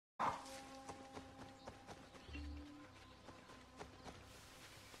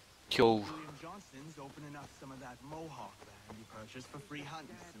kill. Johnson's opening up some of that Mohawk land you purchased for free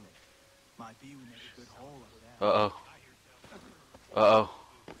hunting soon. Might be we make a good haul up there. Uh-oh.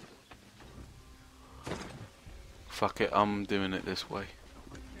 Fuck it, I'm doing it this way.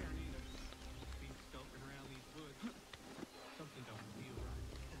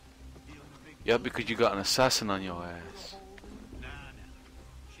 Yeah, because you got an assassin on your ass.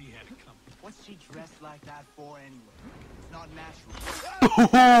 What's she dressed like that for anyway? It's not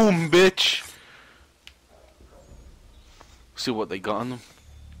natural. Boom, bitch! See what they got on them.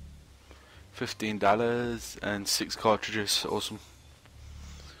 $15 and 6 cartridges. Awesome.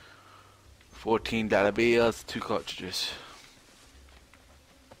 $14 bills, 2 cartridges.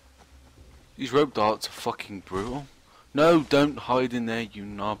 These rope darts are fucking brutal. No, don't hide in there, you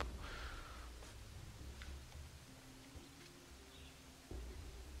knob.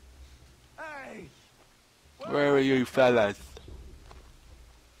 Hey! Where are you fellas?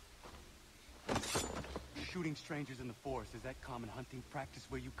 Shooting strangers in the forest, is that common hunting practice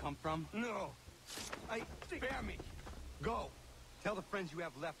where you come from? No! Spare me! Go! Tell the friends you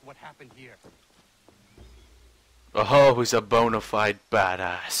have left what happened here. Oh, he's a bona fide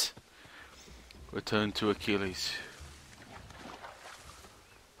badass. Return to Achilles.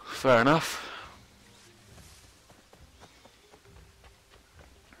 Fair enough.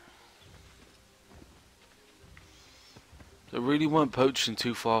 They really weren't poaching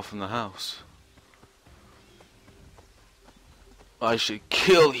too far from the house. I should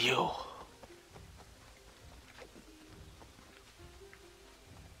kill you.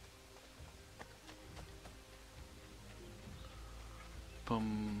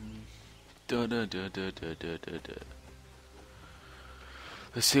 Boom. Da da da da da da da da.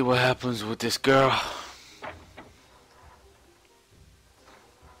 Let's see what happens with this girl.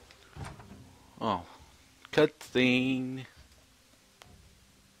 Oh, cutscene.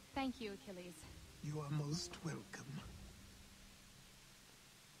 Thank you, Achilles. You are most welcome.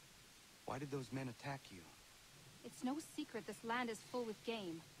 Why did those men attack you? It's no secret this land is full with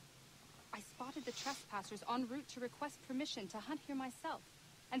game. I spotted the trespassers en route to request permission to hunt here myself,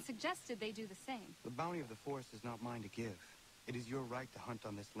 and suggested they do the same. The bounty of the forest is not mine to give. It is your right to hunt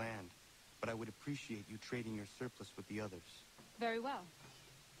on this land, but I would appreciate you trading your surplus with the others. Very well.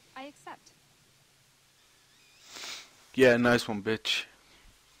 I accept. Yeah, nice one, bitch.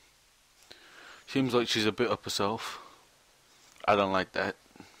 Seems like she's a bit up herself. I don't like that.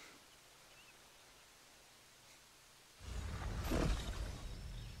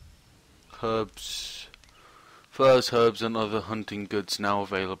 Herbs. Furs, herbs and other hunting goods now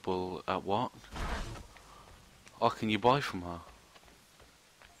available at what? Oh, can you buy from her?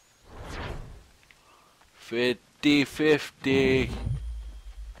 50-50.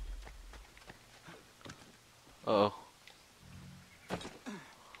 Uh-oh.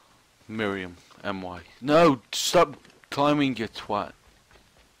 Miriam, M.Y. No, stop climbing, you twat.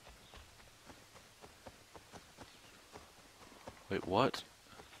 Wait, what?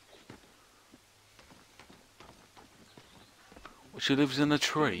 She lives in a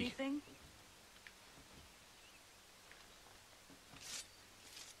tree. Anything?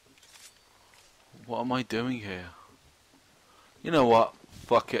 What am I doing here? You know what?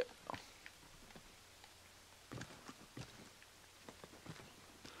 Fuck it.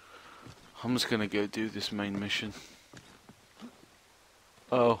 I'm just gonna go do this main mission.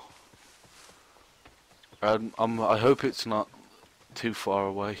 Oh. I hope it's not too far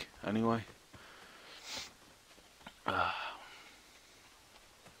away, anyway.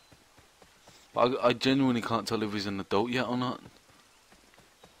 I genuinely can't tell if he's an adult yet or not.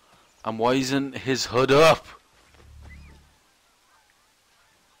 And why isn't his hood up?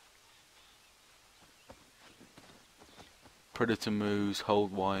 Predator moves,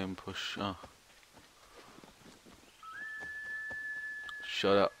 hold Y and push. Oh.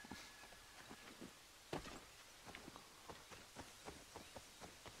 Shut up.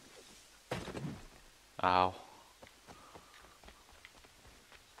 Ow.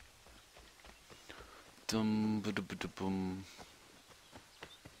 Dum ba da ba da bum.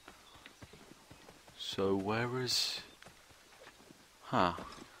 So where is? Huh.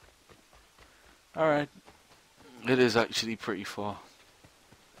 Alright. It is actually pretty far.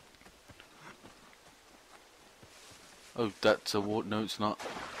 Oh, that's a water. No, it's not.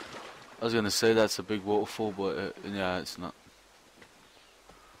 I was gonna say that's a big waterfall, but yeah, it's not.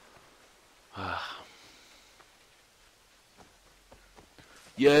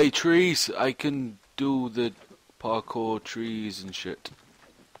 Yay, trees! I can do the parkour trees and shit.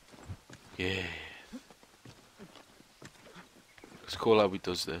 Yeah. It's cool how he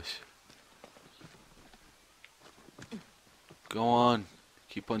does this. Go on.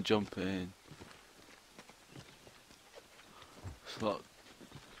 Keep on jumping. It's like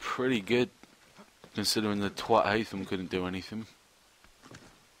pretty good considering the twat Hatham couldn't do anything.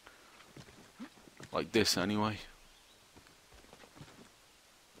 Like this anyway.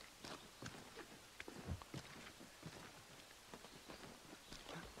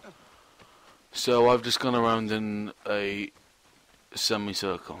 So I've just gone around in a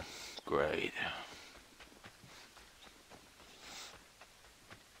semicircle. Great.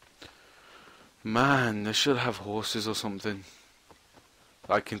 Man, they should have horses or something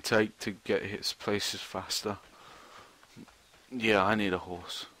I can take to get his places faster. Yeah, I need a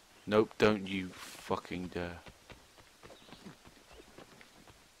horse. Nope, don't you fucking dare.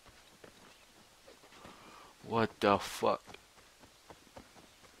 What the fuck?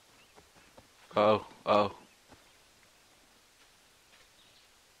 Oh.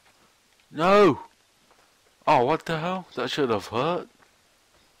 No! Oh, what the hell? That should have hurt.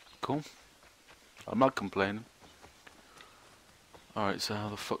 Cool. I'm not complaining. Alright, so how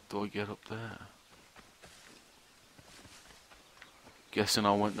the fuck do I get up there? Guessing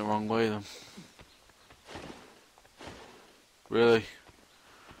I went the wrong way then. Really?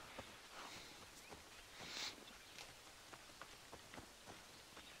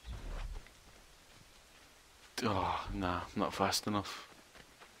 Oh, nah, not fast enough.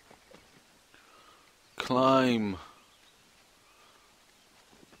 Climb.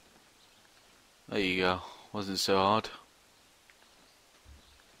 There you go. Wasn't so hard.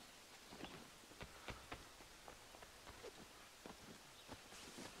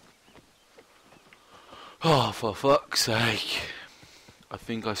 Oh, for fuck's sake. I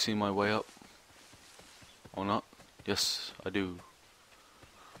think I see my way up. Or not? Yes, I do.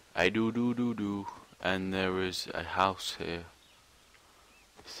 I do. And there is a house here.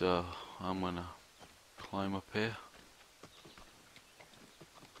 So, I'm gonna climb up here.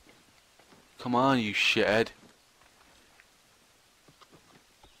 Come on, you shithead.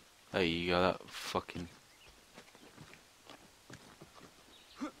 There you go, that fucking...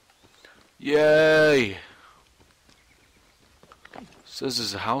 Yay! Says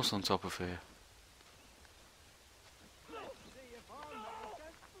there's a house on top of here.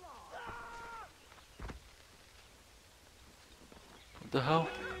 What the hell?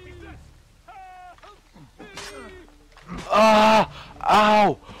 Ah!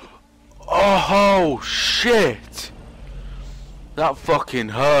 Ow! Oh shit! That fucking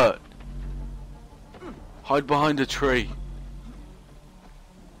hurt. Hide behind a tree.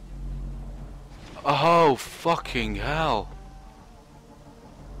 Oh fucking hell.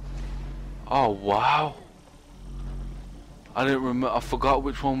 Oh wow. I didn't remember. I forgot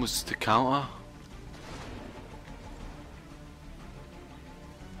which one was the counter.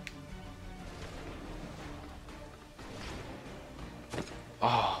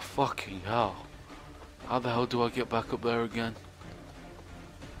 Oh fucking hell. How the hell do I get back up there again?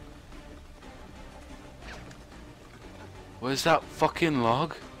 Where's that fucking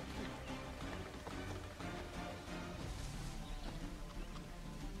log?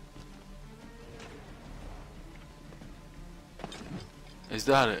 Is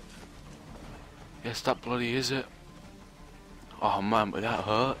that it? Yes, that bloody is it. Oh man, but that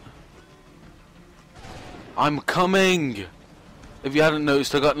hurt. I'm coming! If you hadn't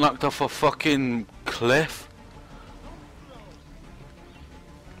noticed, I got knocked off a fucking cliff.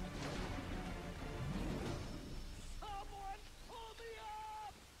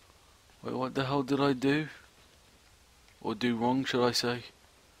 Wait, what the hell did I do? Or do wrong, should I say?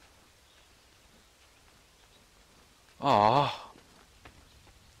 Ah.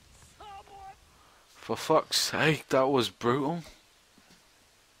 For fuck's sake, that was brutal.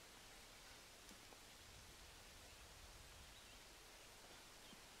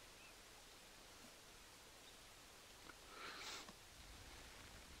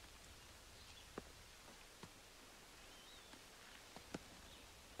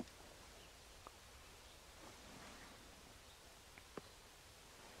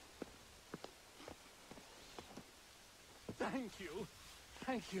 Thank you.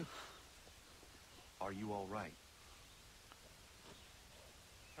 Thank you. Are you all right?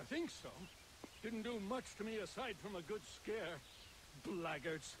 I think so. Didn't do much to me aside from a good scare.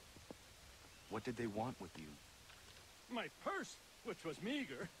 Blackguards. What did they want with you? My purse, which was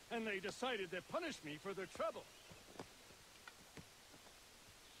meager, and they decided to punish me for their trouble.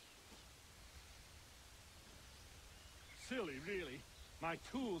 Silly, really. My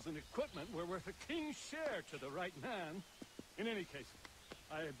tools and equipment were worth a king's share to the right man. In any case,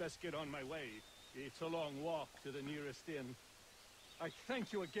 I had best get on my way. It's a long walk to the nearest inn. I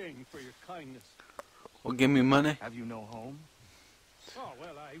thank you again for your kindness. Well, give me money. Have you no home? Oh,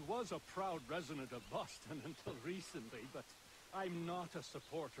 well, I was a proud resident of Boston until recently, but I'm not a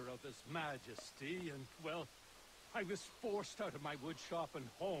supporter of His Majesty, and, well, I was forced out of my woodshop and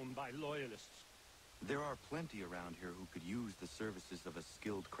home by loyalists. There are plenty around here who could use the services of a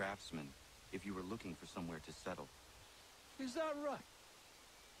skilled craftsman if you were looking for somewhere to settle. Is that right?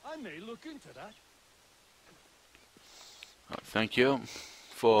 I may look into that. Thank you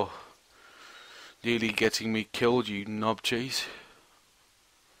for nearly getting me killed, you knob cheese.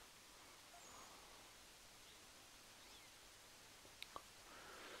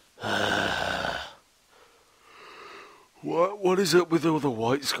 What is up with all the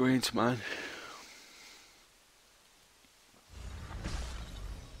white screens, man?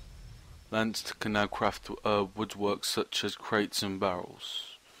 Lance can now craft woodwork such as crates and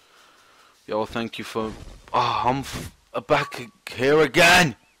barrels. Yeah, well, thank you for... Oh, I'm back here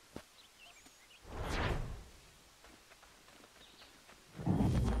again!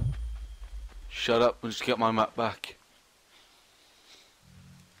 Shut up and just get my map back.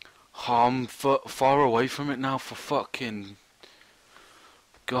 Oh, I'm far away from it now, for fucking...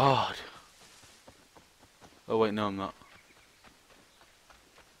 God. Oh wait, no I'm not.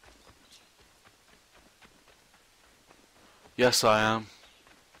 Yes I am.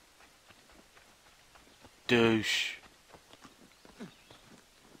 Douche.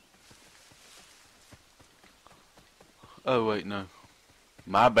 Oh wait, no.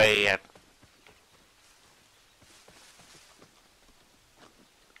 My bad.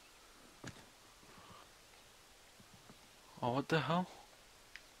 Oh, what the hell?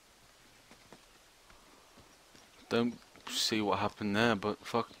 Don't see what happened there, but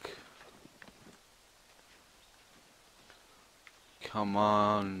fuck. Come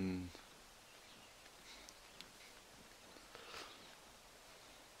on.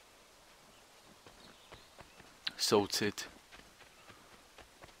 Sorted.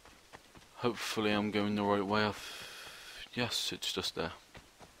 Hopefully I'm going the right way. Yes, it's just there.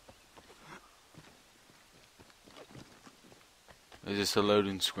 Is this a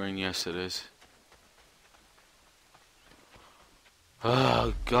loading screen? Yes, it is.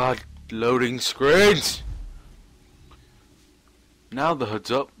 Oh God, loading screens! Now the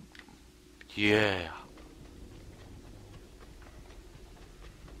hood's up. Yeah.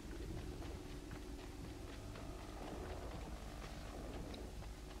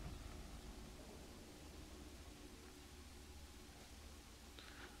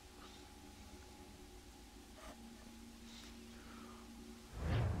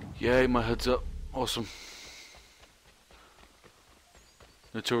 Yay, my head's up. Awesome.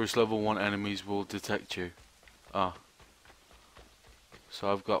 Notorious level 1 enemies will detect you. Ah.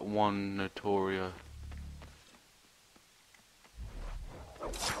 So I've got one Notoria.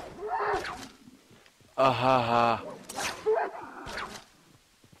 Ahaha.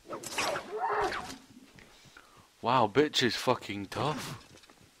 Wow, bitch is fucking tough.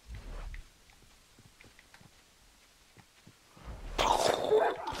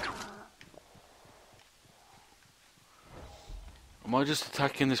 Am I just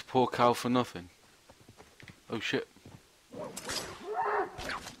attacking this poor cow for nothing? Oh shit.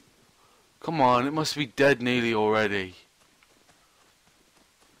 Come on, it must be dead nearly already.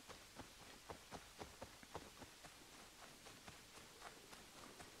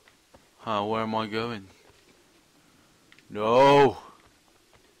 Huh, where am I going? No!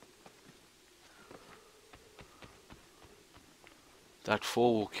 That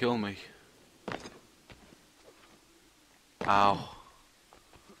fall will kill me. Ow.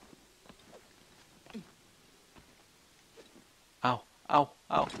 Ow, ow,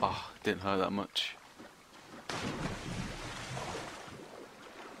 ow. Oh, didn't hurt that much.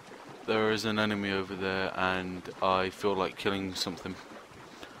 There is an enemy over there and I feel like killing something.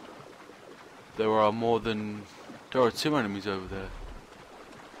 There are two enemies over there.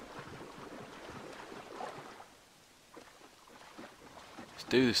 Let's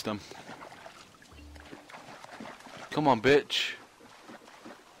do this then. Come on, bitch.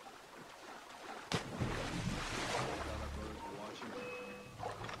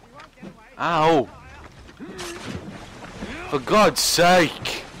 Ow! For God's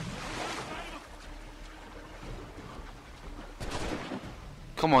sake!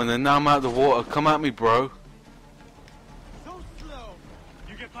 Come on then, now I'm out of the water. Come at me, bro. So slow.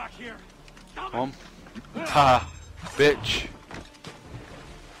 You get back here. Come on. Ha! Bitch.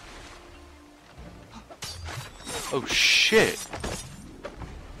 Oh shit!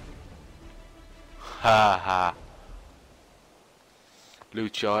 Ha ha.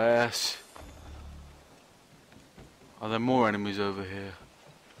 Loot your ass. Are there more enemies over here?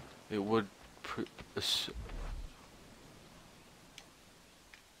 It would...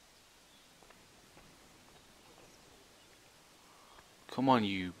 Come on,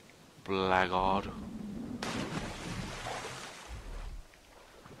 you blackguard.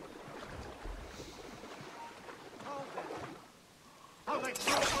 I'll let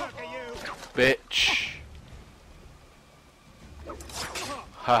you work at you. Bitch.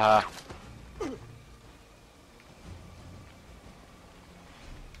 Haha.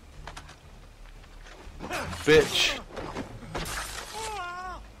 Bitch.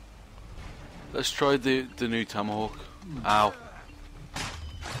 Let's try the new tomahawk. Ow.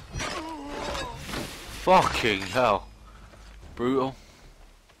 Fucking hell. Brutal.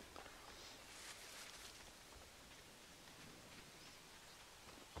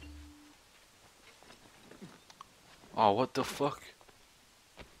 Oh, what the fuck?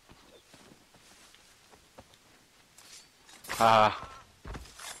 Haha.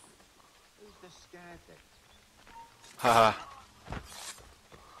 Who's the scared? Haha.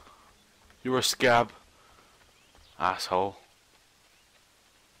 You're a scab. Asshole.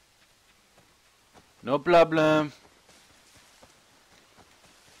 No problem.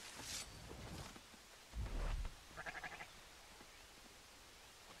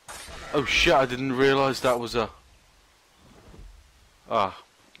 Oh shit, I didn't realise that was a... I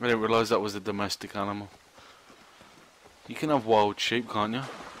didn't realise that was a domestic animal. You can have wild sheep, can't you?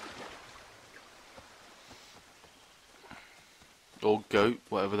 Or goat,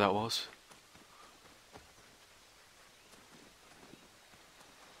 whatever that was.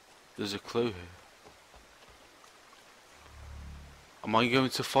 There's a clue here. Am I going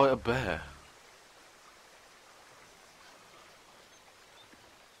to fight a bear?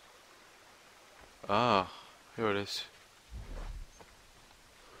 Ah, here it is.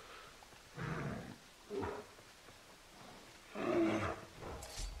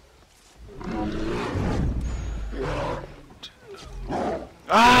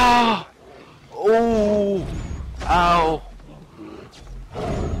 Ah! Oh! Ow!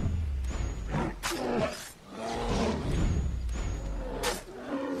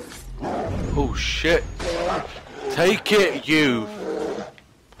 Oh shit! Take it, you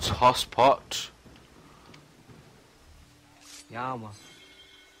tosspot! Yama.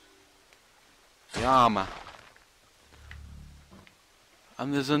 Yama.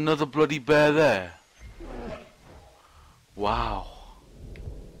 And there's another bloody bear there. Wow.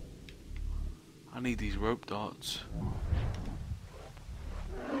 I need these rope darts.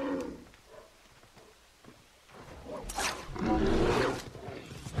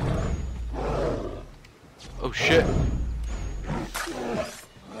 Oh shit.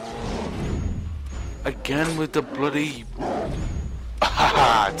 Again with the bloody...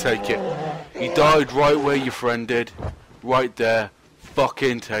 Haha, take it. He died right where your friend did. Right there.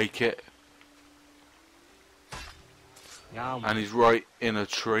 Fucking take it. Yama. And he's right in a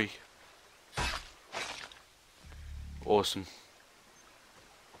tree. Awesome.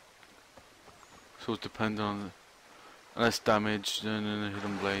 So it's dependent on less damage than a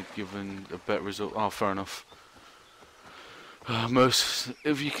hidden blade given a better result. Oh, fair enough. Most,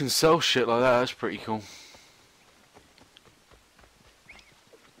 if you can sell shit like that, that's pretty cool.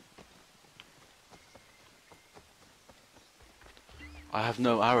 I have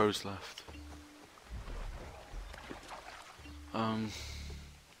no arrows left. I'll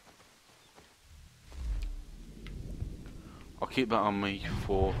keep that on me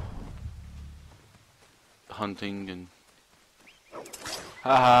for hunting and...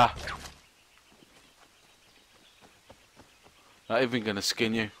 Haha! Not even gonna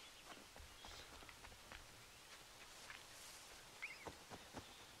skin you.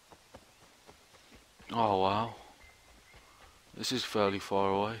 Oh wow. This is fairly far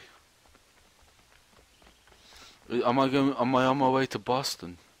away. Am I on my way to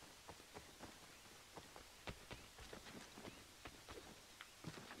Boston?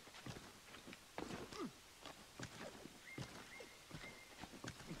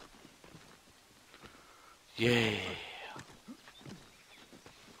 Yeah.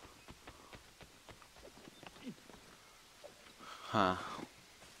 Huh.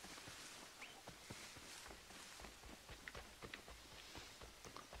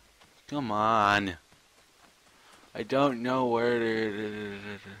 Come on. I don't know where to...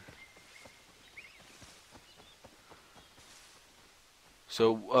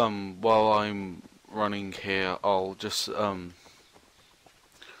 So, while I'm running here, I'll just,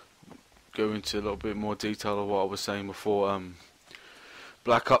 go into a little bit more detail of what I was saying before.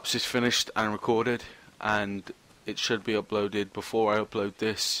 Black Ops is finished and recorded, and it should be uploaded before I upload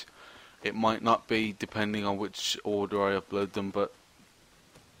this. It might not be, depending on which order I upload them, but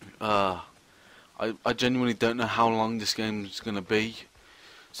I genuinely don't know how long this game is going to be,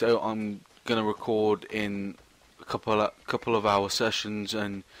 so I'm going to record in couple of hour sessions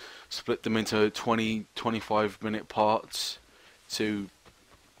and split them into 20-25 minute parts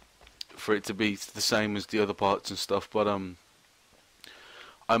for it to be the same as the other parts and stuff. But I'm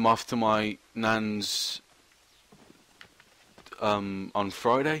off to my nan's on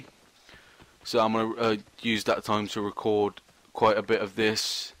Friday, so I'm gonna use that time to record quite a bit of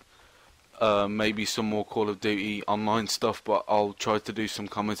this, maybe some more Call of Duty online stuff, but I'll try to do some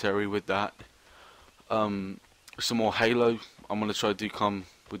commentary with that. Some more Halo, I'm gonna try to do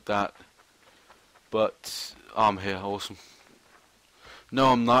with that. But I'm here, awesome.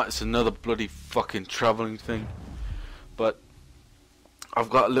 No, I'm not. It's another bloody fucking travelling thing. But I've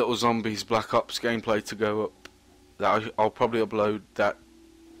got a little Zombies Black Ops gameplay to go up. That I'll probably upload that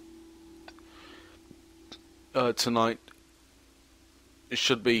tonight. It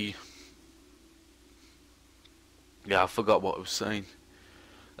should be. Yeah, I forgot what I was saying.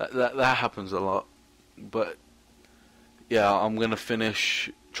 That happens a lot. But yeah, I'm gonna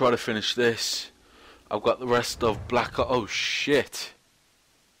try to finish this. I've got the rest of Black Ops. Oh shit!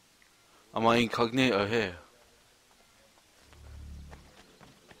 Am I incognito here?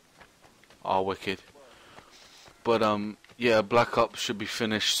 Oh, wicked. But yeah, Black Ops should be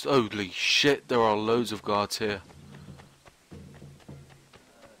finished. Holy shit! There are loads of guards here.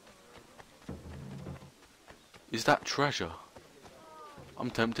 Is that treasure? I'm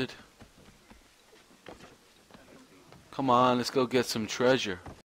tempted. Come on, let's go get some treasure.